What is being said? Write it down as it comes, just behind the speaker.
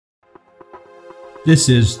This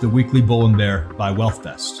is the Weekly Bull and Bear by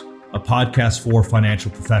WealthVest, a podcast for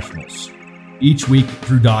financial professionals. Each week,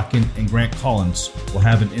 Drew Dawkin and Grant Collins will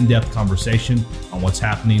have an in-depth conversation on what's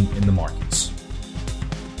happening in the markets.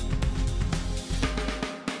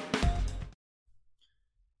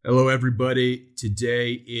 Hello, everybody.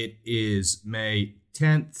 Today it is May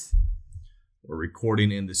 10th. We're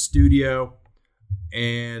recording in the studio,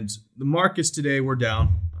 and the markets today were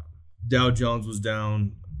down. Dow Jones was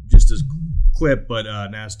down just as clip, but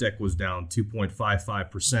NASDAQ was down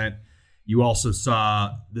 2.55%. You also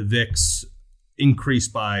saw the VIX increase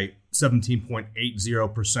by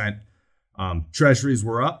 17.80%. Treasuries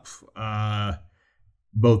were up,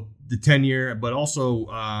 both the 10-year, but also,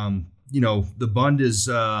 the Bund has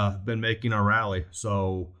been making a rally.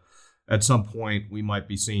 So at some point, we might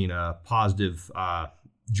be seeing positive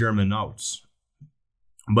German notes.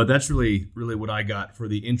 But that's really what I got for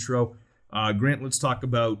the intro. Grant, let's talk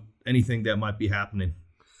about anything that might be happening.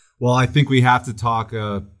 Well, I think we have to talk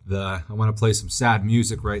I want to play some sad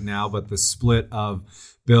music right now, but the split of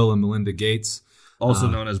Bill and Melinda Gates, also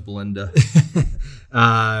known as Belinda,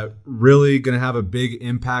 really going to have a big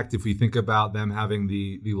impact if we think about them having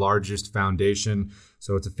the largest foundation.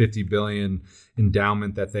 So it's a $50 billion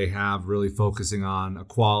endowment that they have, really focusing on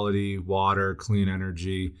equality, water, clean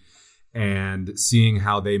energy, and seeing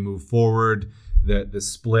how they move forward. The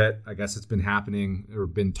split, I guess it's been happening or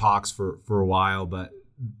been talks for a while, but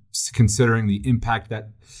considering the impact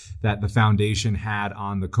that the foundation had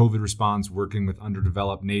on the COVID response, working with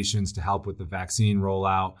underdeveloped nations to help with the vaccine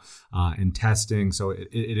rollout and testing. So it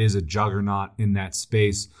is a juggernaut in that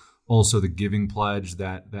space. Also, the giving pledge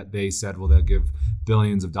that they said, well, they'll give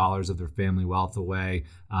billions of dollars of their family wealth away.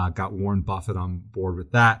 Got Warren Buffett on board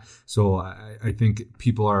with that. So I think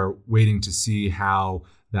people are waiting to see how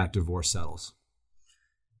that divorce settles.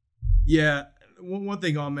 Yeah, one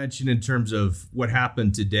thing I'll mention in terms of what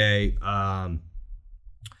happened today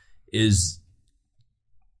is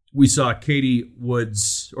we saw Cathie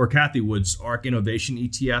Wood's ARK Innovation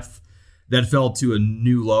ETF that fell to a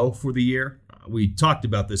new low for the year. We talked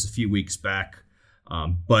about this a few weeks back,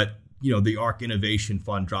 but the ARK Innovation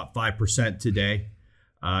Fund dropped 5% today,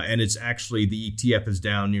 and it's actually the ETF is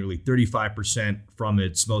down nearly 35% from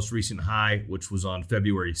its most recent high, which was on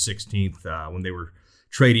February 16th when they were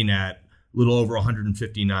trading at a little over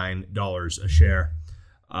 $159 a share.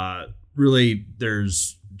 Really,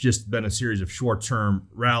 there's just been a series of short-term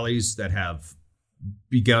rallies that have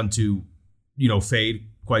begun to, fade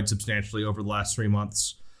quite substantially over the last 3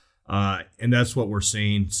 months. And that's what we're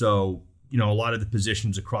seeing. So, a lot of the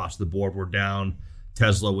positions across the board were down.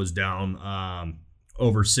 Tesla was down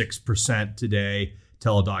over 6% today.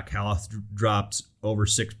 Teladoc Health dropped over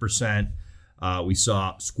 6%. We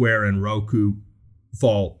saw Square and Roku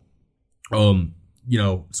fall.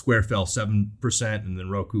 Square fell 7% and then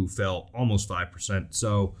Roku fell almost 5%.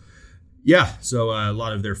 So a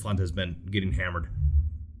lot of their fund has been getting hammered.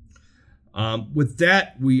 With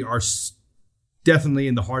that, we are definitely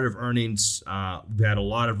in the heart of earnings. We've had a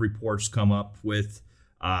lot of reports come up with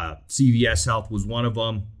CVS Health was one of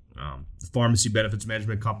them. The Pharmacy Benefits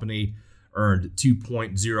Management Company earned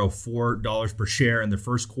 $2.04 per share in the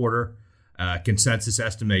first quarter. Consensus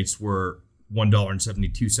estimates were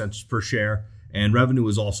 $1.72 per share, and revenue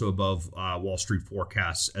was also above Wall Street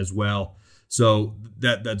forecasts as well. So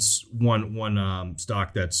that's one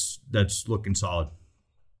stock that's looking solid.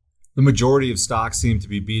 The majority of stocks seem to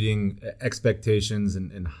be beating expectations,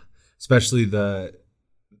 and especially the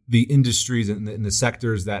industries and the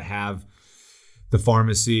sectors that have the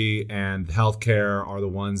pharmacy and healthcare are the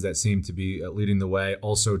ones that seem to be leading the way.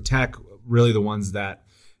 Also, tech, really the ones that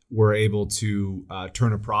were able to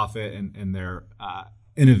turn a profit, and their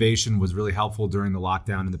innovation was really helpful during the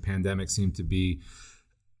lockdown and the pandemic, seemed to be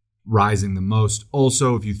rising the most.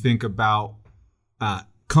 Also, if you think about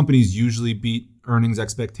companies usually beat earnings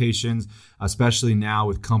expectations, especially now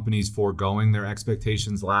with companies foregoing their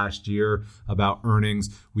expectations last year about earnings.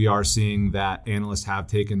 We are seeing that analysts have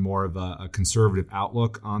taken more of a conservative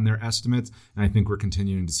outlook on their estimates, and I think we're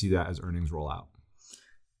continuing to see that as earnings roll out.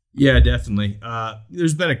 Yeah, definitely.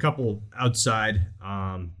 There's been a couple outside,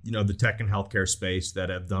 the tech and healthcare space that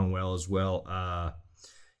have done well as well.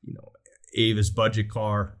 Avis Budget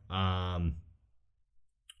Car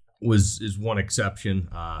is one exception.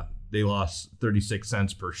 They lost 36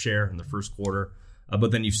 cents per share in the first quarter,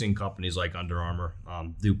 but then you've seen companies like Under Armour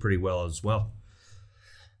do pretty well as well.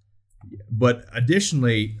 But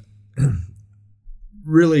additionally,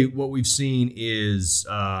 really what we've seen is,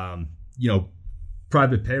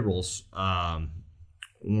 private payrolls.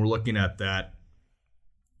 When we're looking at that,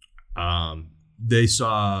 they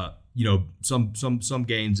saw some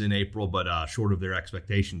gains in April, but short of their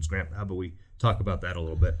expectations. Grant, how about we talk about that a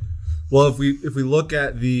little bit? Well, if we look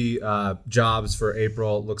at the jobs for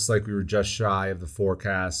April, it looks like we were just shy of the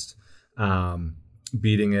forecast,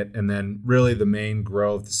 beating it. And then really the main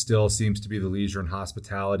growth still seems to be the leisure and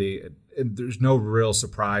hospitality. And there's no real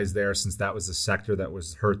surprise there, since that was the sector that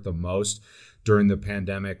was hurt the most during the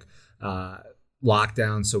pandemic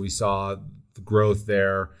lockdown. So we saw the growth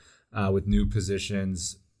there with new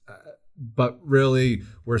positions. But really,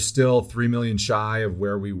 we're still 3 million shy of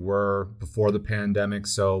where we were before the pandemic.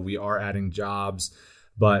 So we are adding jobs,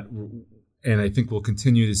 and I think we'll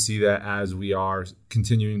continue to see that as we are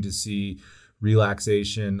continuing to see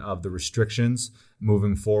relaxation of the restrictions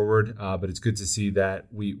moving forward. But it's good to see that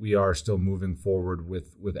we are still moving forward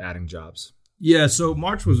with adding jobs. Yeah, so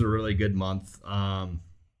March was a really good month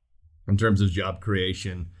in terms of job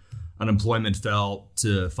creation. Unemployment fell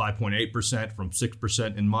to 5.8% from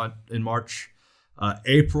 6% in March.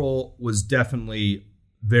 April was definitely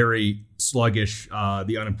very sluggish.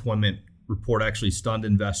 The unemployment report actually stunned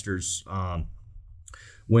investors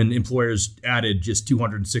when employers added just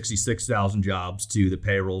 266,000 jobs to the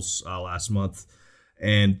payrolls last month.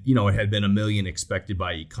 And, it had been 1 million expected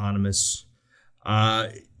by economists.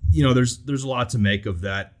 There's a lot to make of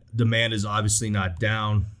that. Demand is obviously not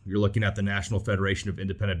down. You're looking at the National Federation of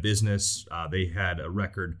Independent Business. They had a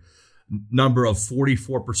record number of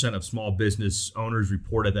 44% of small business owners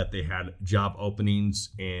reported that they had job openings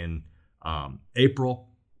in April.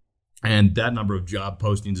 And that number of job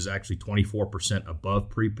postings is actually 24% above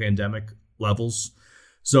pre-pandemic levels.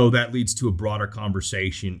 So that leads to a broader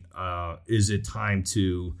conversation. Is it time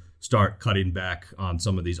to start cutting back on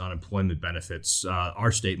some of these unemployment benefits?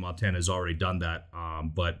 Our state, Montana, has already done that,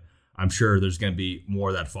 but I'm sure there's going to be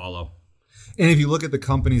more that follow. And if you look at the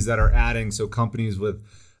companies that are adding, so companies with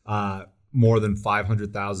more than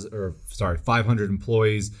 500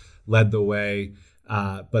 employees led the way,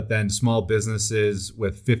 but then small businesses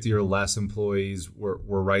with 50 or less employees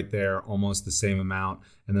were right there, almost the same amount,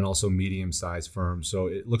 and then also medium-sized firms. So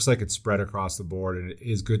it looks like it's spread across the board, and it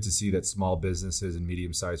is good to see that small businesses and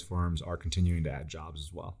medium-sized firms are continuing to add jobs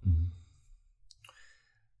as well. Mm-hmm.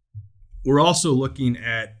 We're also looking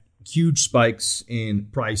at huge spikes in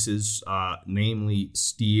prices, namely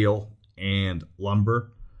steel and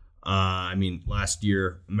lumber. Last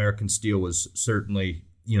year, American Steel was certainly,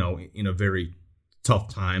 in a very tough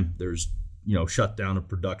time. There's, shutdown of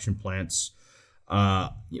production plants.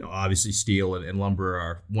 Obviously steel and lumber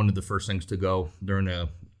are one of the first things to go during a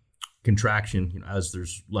contraction, as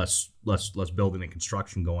there's less building and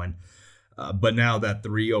construction going. But now that the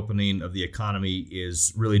reopening of the economy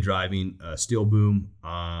is really driving a steel boom,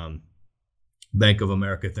 Bank of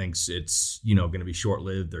America thinks it's, going to be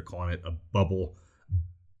short-lived. They're calling it a bubble.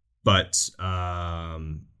 But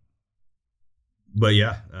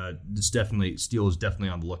yeah, steel is definitely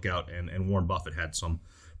on the lookout, and Warren Buffett had some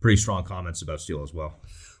pretty strong comments about steel as well.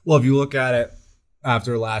 Well, if you look at it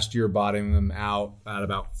after last year bottoming them out at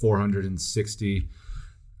about $460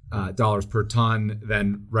 per ton,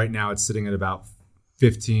 then right now it's sitting at about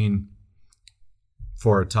 15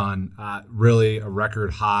 for a ton. Really a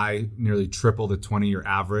record high, nearly triple the 20-year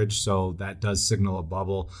average. So that does signal a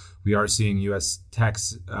bubble. We are seeing U.S.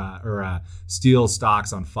 steel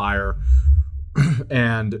stocks on fire.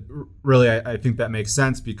 And really, I think that makes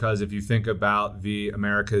sense, because if you think about the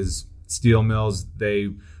America's steel mills, they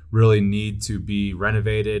really need to be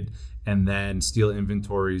renovated, and then steel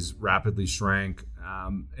inventories rapidly shrank.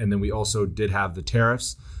 And then we also did have the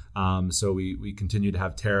tariffs. So we continue to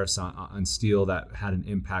have tariffs on steel that had an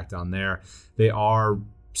impact on there.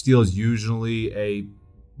 Steel is usually a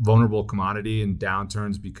vulnerable commodity in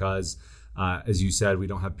downturns because, as you said, we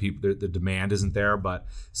don't have people, the demand isn't there, but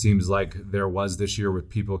seems like there was this year with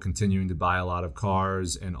people continuing to buy a lot of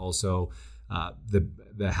cars, and also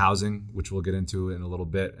the housing, which we'll get into in a little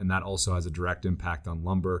bit. And that also has a direct impact on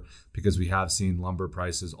lumber, because we have seen lumber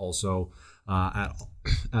prices also at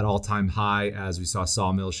all-time high as we saw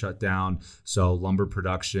sawmills shut down. So lumber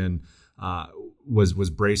production was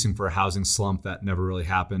bracing for a housing slump that never really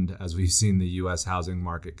happened, as we've seen the U.S. housing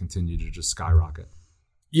market continue to just skyrocket.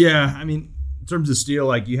 Yeah, in terms of steel,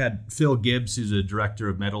 like you had Phil Gibbs, who's a director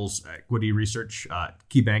of metals equity research,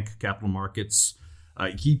 KeyBank Capital Markets.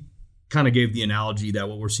 He kind of gave the analogy that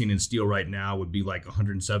what we're seeing in steel right now would be like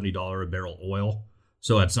 $170 a barrel oil.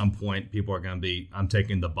 So at some point, people are going to I'm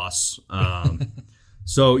taking the bus.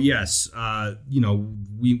 So yes,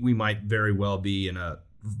 we might very well be in a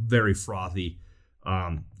very frothy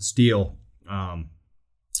steel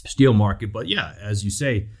market. But yeah, as you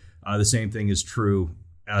say, the same thing is true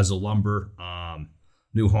as a lumber.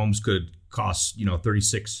 New homes could costs,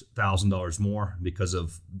 $36,000 more because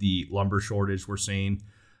of the lumber shortage we're seeing.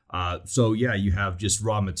 So yeah, you have just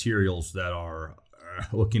raw materials that are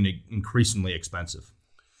looking increasingly expensive.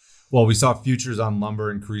 Well, we saw futures on lumber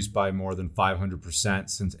increase by more than 500%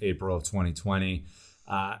 since April of 2020.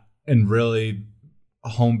 And really,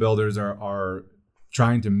 home builders are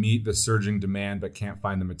trying to meet the surging demand but can't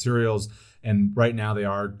find the materials. And right now they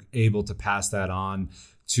are able to pass that on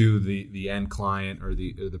to the end client or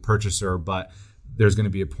the purchaser. But there's going to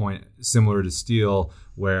be a point similar to steel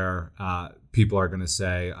where people are going to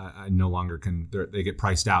say, I no longer can, they get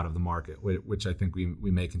priced out of the market, which I think we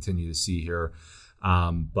may continue to see here.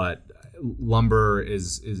 But lumber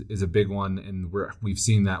is a big one, and we've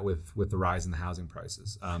seen that with the rise in the housing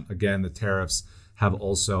prices. Again, the tariffs have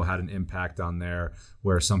also had an impact on there,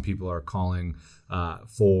 where some people are calling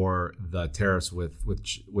for the tariffs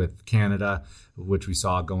with Canada, which we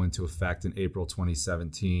saw go into effect in April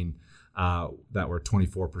 2017. That were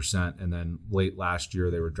 24%, and then late last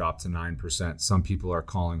year they were dropped to 9%. Some people are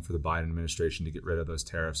calling for the Biden administration to get rid of those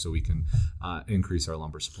tariffs so we can increase our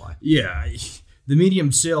lumber supply. Yeah. The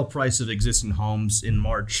median sale price of existing homes in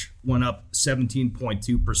March went up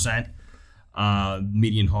 17.2%.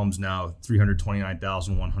 Median homes now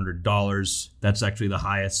 $329,100. That's actually the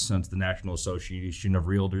highest since the National Association of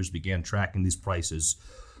Realtors began tracking these prices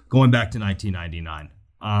going back to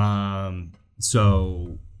 1999.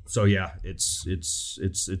 So yeah, it's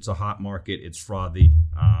a hot market. It's frothy.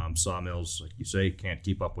 Sawmills, like you say, can't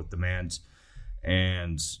keep up with demand.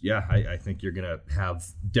 And yeah, I think you're going to have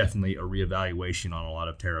definitely a reevaluation on a lot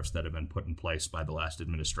of tariffs that have been put in place by the last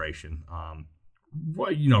administration.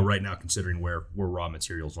 Right now, considering where raw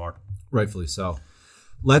materials are. Rightfully so.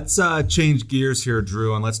 Let's change gears here,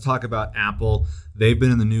 Drew, and let's talk about Apple. They've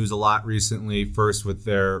been in the news a lot recently, first with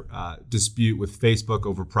their dispute with Facebook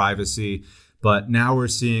over privacy. But now we're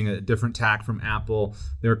seeing a different tack from Apple.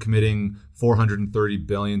 They're committing $430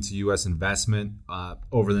 billion to U.S. investment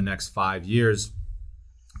over the next 5 years.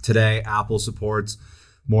 Today, Apple supports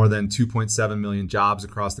more than 2.7 million jobs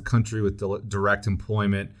across the country with direct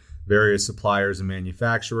employment, various suppliers and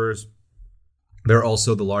manufacturers. They're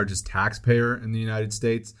also the largest taxpayer in the United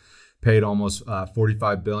States, paid almost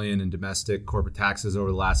 $45 billion in domestic corporate taxes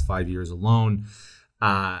over the last 5 years alone.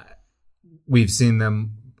 We've seen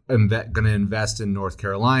them going to invest in North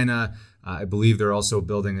Carolina. I believe they're also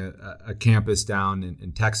building a campus down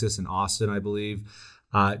in Texas, in Austin, I believe.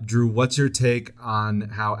 Drew, what's your take on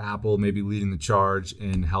how Apple may be leading the charge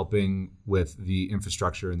in helping with the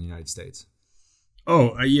infrastructure in the United States?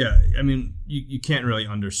 Yeah. I mean, you can't really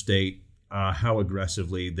understate how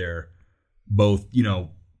aggressively they're both,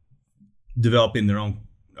 developing their own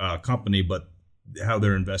company, but how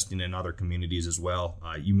they're investing in other communities as well.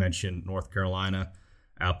 You mentioned North Carolina.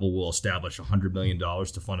 Apple will establish $100 million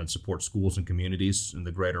to fund and support schools and communities in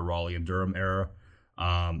the greater Raleigh and Durham area.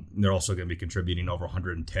 They're also going to be contributing over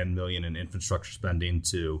 $110 million in infrastructure spending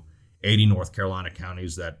to 80 North Carolina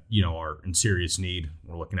counties that, are in serious need.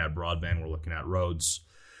 We're looking at broadband. We're looking at roads.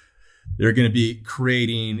 They're going to be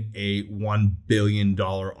creating a $1 billion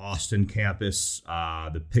Austin campus.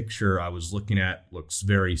 The picture I was looking at looks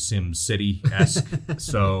very Sim City-esque.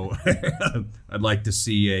 So I'd like to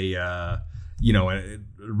see a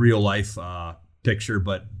real life picture,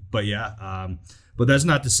 but yeah. But that's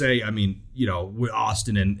not to say,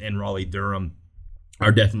 Austin and Raleigh, Durham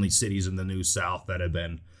are definitely cities in the New South that have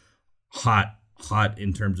been hot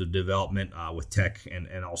in terms of development with tech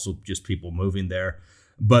and also just people moving there.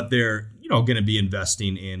 But they're, going to be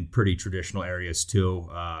investing in pretty traditional areas too.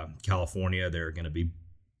 California, they're going to be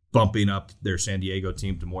bumping up their San Diego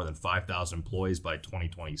team to more than 5,000 employees by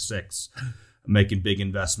 2026. Making big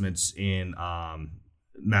investments in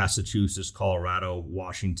Massachusetts, Colorado,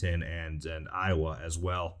 Washington, and Iowa as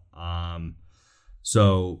well.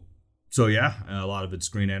 So yeah, a lot of it's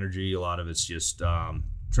green energy. A lot of it's just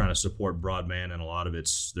trying to support broadband, and a lot of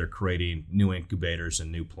they're creating new incubators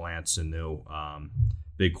and new plants and new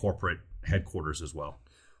big corporate headquarters as well.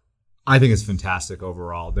 I think it's fantastic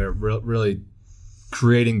overall. They're really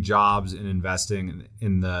creating jobs and investing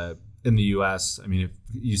in the U.S. I mean, if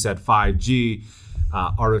you said 5G,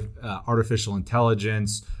 artificial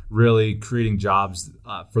intelligence, really creating jobs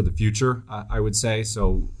for the future, I would say.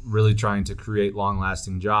 So really trying to create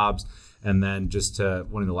long-lasting jobs. And then just to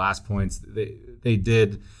one of the last points, they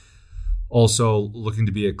did also looking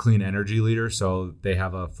to be a clean energy leader. So they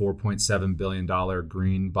have a $4.7 billion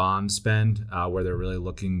green bond spend where they're really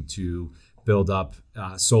looking to build up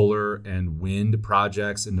solar and wind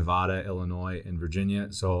projects in Nevada, Illinois, and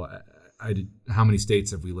Virginia. So how many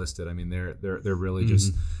states have we listed? I mean, they're really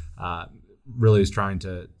just really is trying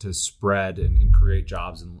to spread and create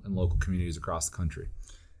jobs in local communities across the country.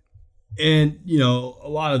 And, a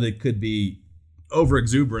lot of it could be over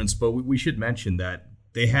exuberance, but we should mention that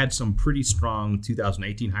they had some pretty strong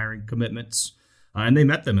 2018 hiring commitments, and they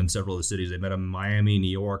met them in several of the cities. They met them in Miami,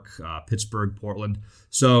 New York, Pittsburgh, Portland.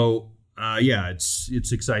 So,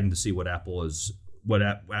 it's exciting to see what Apple's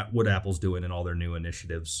doing in all their new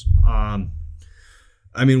initiatives. One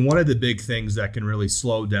of the big things that can really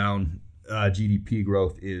slow down GDP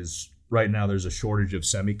growth is right now there's a shortage of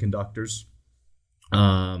semiconductors.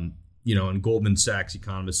 And Goldman Sachs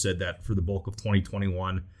economists said that for the bulk of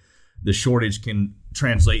 2021, the shortage can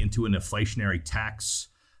translate into an inflationary tax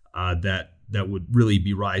that would really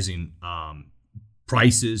be rising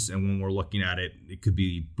prices. And when we're looking at it, it could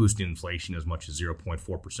be boosting inflation as much as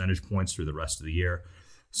 0.4 percentage points through the rest of the year.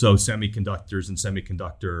 So semiconductors and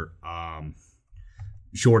semiconductor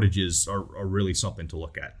shortages are really something to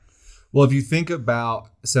look at. Well, if you think about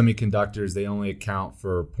semiconductors, they only account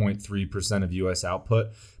for 0.3% of U.S. output.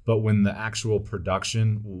 But when the actual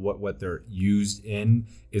production, what they're used in,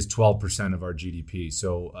 is 12% of our GDP.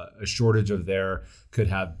 So a shortage of there could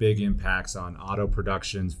have big impacts on auto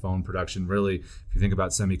productions, phone production. Really, if you think about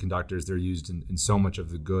semiconductors, they're used in so much of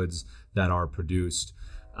the goods that are produced.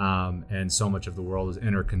 And so much of the world is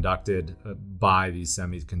interconnected by these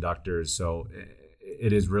semiconductors. So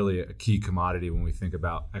it is really a key commodity when we think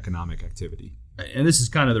about economic activity. And this is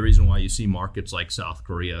kind of the reason why you see markets like South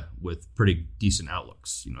Korea with pretty decent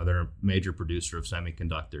outlooks. They're a major producer of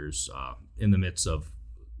semiconductors in the midst of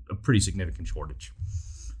a pretty significant shortage.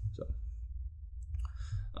 So,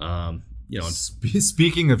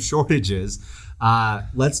 Speaking of shortages,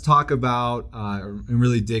 let's talk about and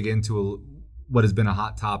really dig into what has been a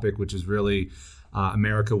hot topic, which is really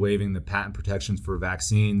America waiving the patent protections for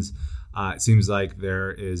vaccines. It seems like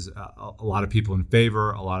there is a lot of people in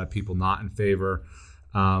favor, a lot of people not in favor.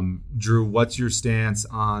 Drew, what's your stance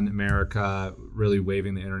on America really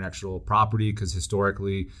waiving the intellectual property? Because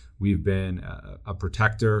historically, we've been a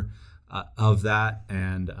protector of that.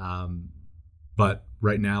 But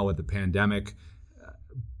right now with the pandemic,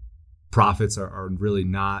 profits are really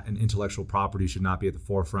not, and intellectual property should not be at the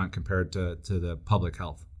forefront compared to the public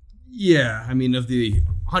health. Yeah, of the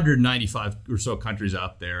 195 or so countries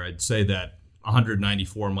out there, I'd say that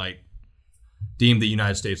 194 might deem the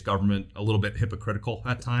United States government a little bit hypocritical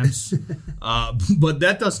at times. But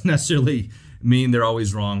that doesn't necessarily mean they're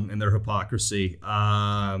always wrong in their hypocrisy.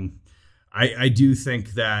 I do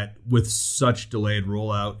think that with such delayed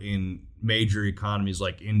rollout in major economies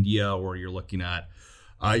like India, or you're looking at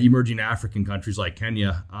emerging African countries like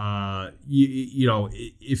Kenya,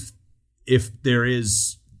 if there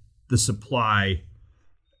is the supply,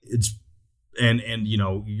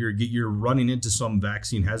 you're running into some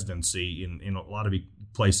vaccine hesitancy in a lot of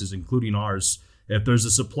places, including ours. If there's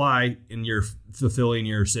a supply and you're fulfilling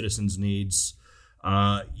your citizens' needs,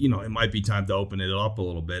 it might be time to open it up a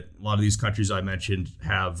little bit. A lot of these countries I mentioned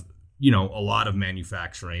have, a lot of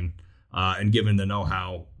manufacturing, and given the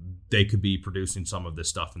know-how, they could be producing some of this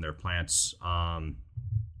stuff in their plants.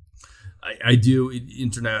 I do.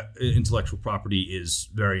 Intellectual property is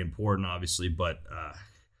very important, obviously, but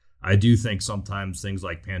I do think sometimes things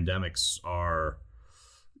like pandemics are,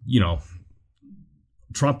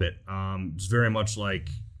 trumpet. It's very much like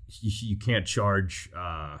you can't charge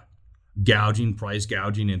price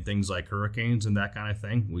gouging in things like hurricanes and that kind of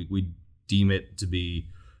thing. We deem it to be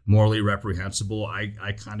morally reprehensible.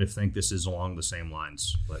 I kind of think this is along the same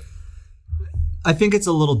lines, but I think it's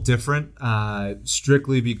a little different,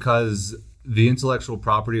 strictly because the intellectual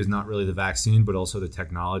property is not really the vaccine, but also the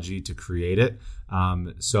technology to create it.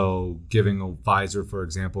 So Pfizer, for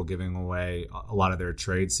example, giving away a lot of their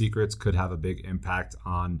trade secrets could have a big impact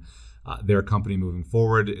on their company moving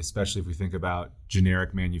forward, especially if we think about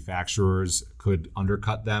generic manufacturers could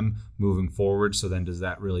undercut them moving forward. So then does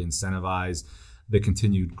that really incentivize the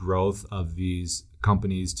continued growth of these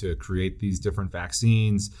companies to create these different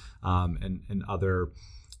vaccines and other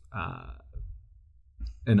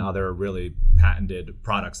really patented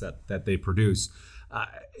products that they produce?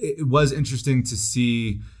 It was interesting to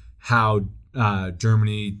see how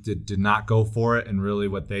Germany did not go for it, and really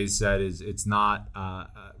what they said is it's not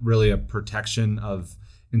really a protection of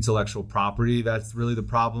intellectual property that's really the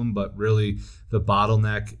problem, but really the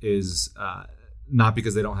bottleneck is not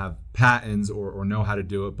because they don't have patents or know how to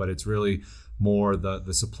do it, but it's really more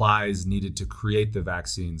the supplies needed to create the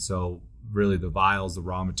vaccine. So really the vials, the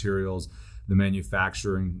raw materials, the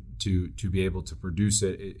manufacturing to be able to produce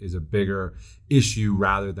it is a bigger issue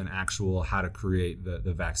rather than actual how to create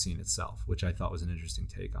the vaccine itself, which I thought was an interesting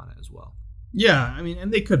take on it as well. Yeah,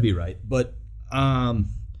 and they could be right, but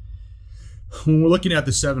When we're looking at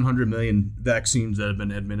the 700 million vaccines that have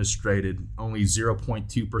been administered, only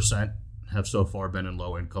 0.2% have so far been in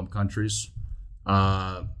low-income countries.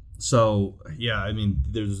 So, yeah, I mean,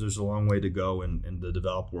 there's a long way to go in the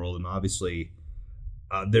developed world, and obviously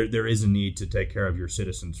there is a need to take care of your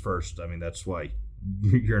citizens first. I mean, that's why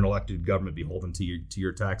you're an elected government beholden to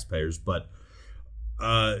your taxpayers. But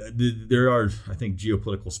there are, I think,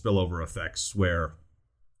 geopolitical spillover effects where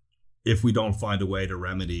if we don't find a way to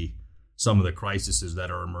remedy some of the crises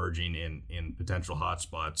that are emerging in potential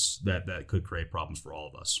hotspots, that could create problems for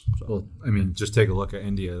all of us. So. Well, I mean, just take a look at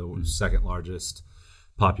India, the second largest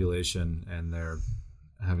population, and they're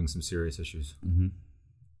having some serious issues. Mm-hmm.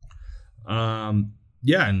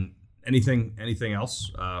 Yeah, and anything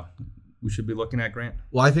else we should be looking at, Grant?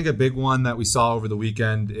 Well, I think a big one that we saw over the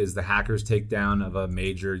weekend is the hackers' takedown of a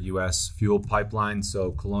major U.S. fuel pipeline.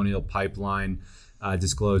 So Colonial Pipeline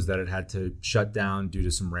disclosed that it had to shut down due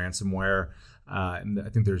to some ransomware. And I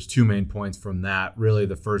think there's two main points from that. Really,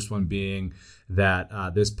 the first one being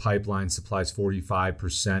that this pipeline supplies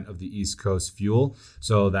 45% of the East Coast fuel.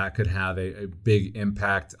 So that could have a big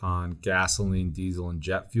impact on gasoline, diesel, and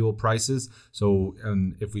jet fuel prices. So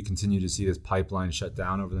if we continue to see this pipeline shut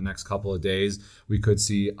down over the next couple of days, we could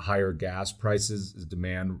see higher gas prices as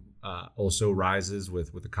demand also rises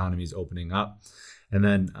with economies opening up. And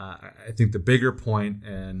then I think the bigger point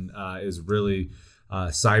is really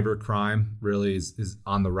cybercrime really is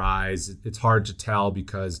on the rise. It's hard to tell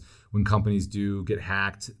because when companies do get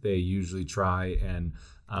hacked, they usually try and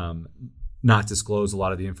not disclose a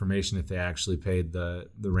lot of the information if they actually paid the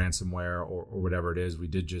ransomware or whatever it is. We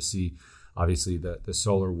did just see, obviously, the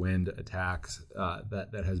SolarWind attacks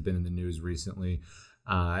that has been in the news recently,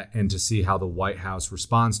 and to see how the White House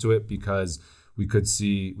responds to it, because we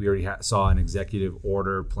already saw an executive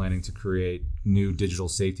order planning to create new digital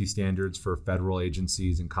safety standards for federal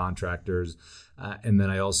agencies and contractors. And then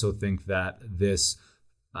I also think that this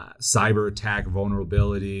cyber attack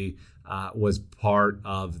vulnerability was part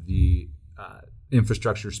of the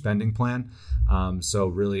infrastructure spending plan. So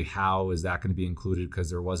really, how is that going to be included? Because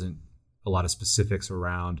there wasn't a lot of specifics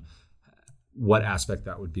around what aspect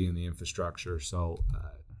that would be in the infrastructure. So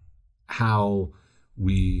how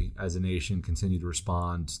we as a nation continue to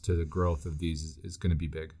respond to the growth of these is going to be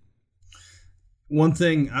big. One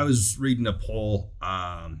thing, I was reading a poll.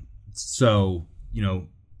 So,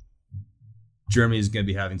 Germany is going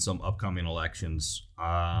to be having some upcoming elections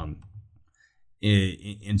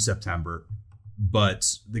in September,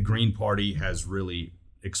 but the Green Party has really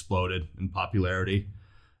exploded in popularity,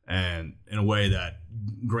 and in a way that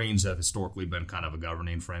Greens have historically been kind of a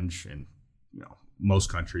governing fringe in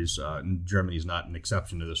most countries. And Germany is not an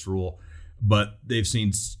exception to this rule, but they've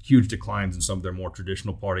seen huge declines in some of their more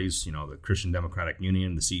traditional parties. The Christian Democratic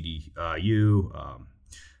Union, the CDU,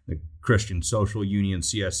 the Christian Social Union,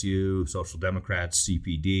 CSU, Social Democrats,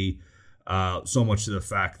 CPD. So much to the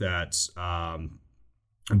fact that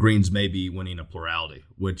Greens may be winning a plurality,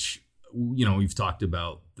 which we've talked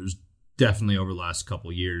about. There's definitely over the last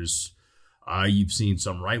couple of years, you've seen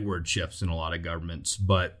some rightward shifts in a lot of governments,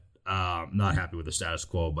 but not happy with the status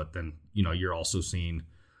quo. But then, you're also seeing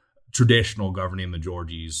traditional governing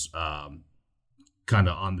majorities kind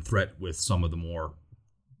of on the threat with some of the more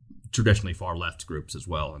traditionally far left groups as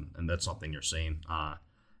well. And that's something you're seeing.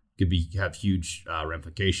 Could have huge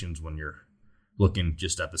ramifications when you're looking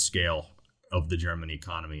just at the scale of the German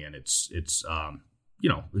economy and it's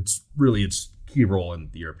really its key role in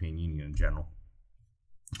the European Union in general.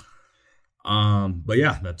 But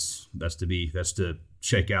yeah, that's to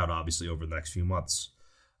shake out obviously over the next few months.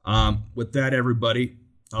 With that, everybody,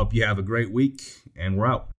 I hope you have a great week, and we're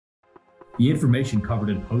out. The information covered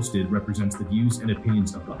and posted represents the views and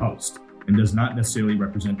opinions of the host and does not necessarily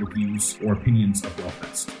represent the views or opinions of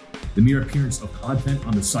WealthVest. The mere appearance of content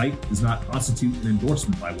on the site does not constitute an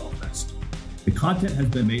endorsement by WealthVest. The content has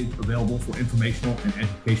been made available for informational and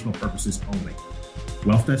educational purposes only.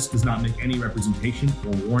 WealthVest does not make any representation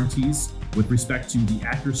or warranties with respect to the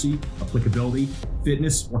accuracy, applicability,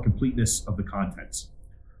 fitness, or completeness of the contents.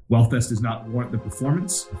 WealthVest does not warrant the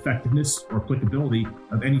performance, effectiveness, or applicability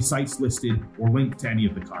of any sites listed or linked to any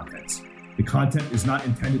of the contents. The content is not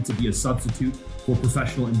intended to be a substitute for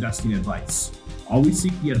professional investing advice. Always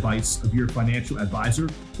seek the advice of your financial advisor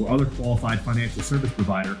or other qualified financial service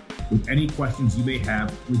provider with any questions you may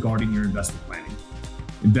have regarding your investment planning.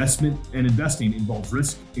 Investment and investing involves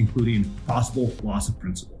risk, including possible loss of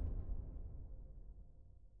principal.